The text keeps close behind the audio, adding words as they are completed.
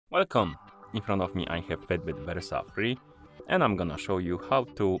Welcome! In front of me I have Fitbit Versa 3 and I'm gonna show you how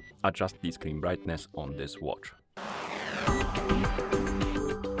to adjust the screen brightness on this watch.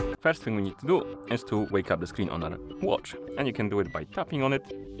 First thing we need to do is to wake up the screen on our watch, and you can do it by tapping on it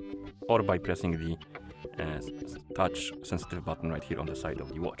or by pressing the touch sensitive button right here on the side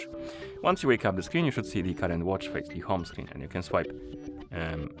of the watch. Once you wake up the screen, you should see the current watch face, the home screen, and you can swipe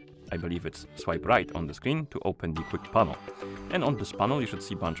I believe it's swipe right on the screen to open the quick panel. And on this panel you should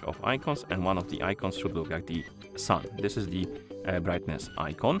see a bunch of icons, and one of the icons should look like the sun. This is the brightness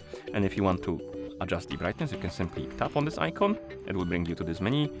icon, and if you want to adjust the brightness you can simply tap on this icon. It will bring you to this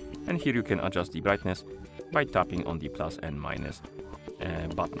menu, and here you can adjust the brightness by tapping on the plus and minus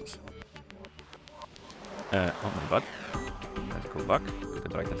buttons. Oh my bad. Let's go back to the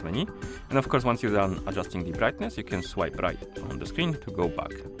brightness menu. And of course, once you're done adjusting the brightness, you can swipe right on the screen to go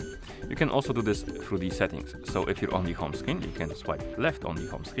back. You can also do this through the settings. So if you're on the home screen, you can swipe left on the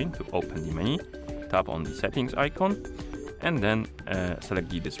home screen to open the menu, tap on the settings icon, and then select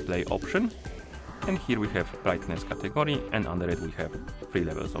the display option. And here we have brightness category, and under it we have 3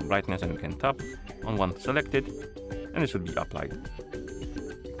 levels of brightness, and you can tap on one selected, and it should be applied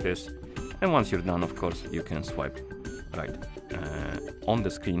like this. And once you're done, of course, you can swipe right on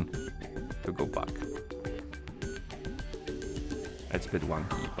the screen to go back. It's a bit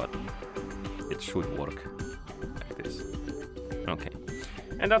wonky, but it should work like this. Okay,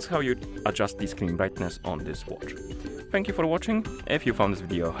 and that's how you adjust the screen brightness on this watch. Thank you for watching. If you found this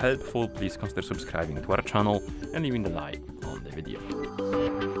video helpful, please consider subscribing to our channel and leaving a like on the video.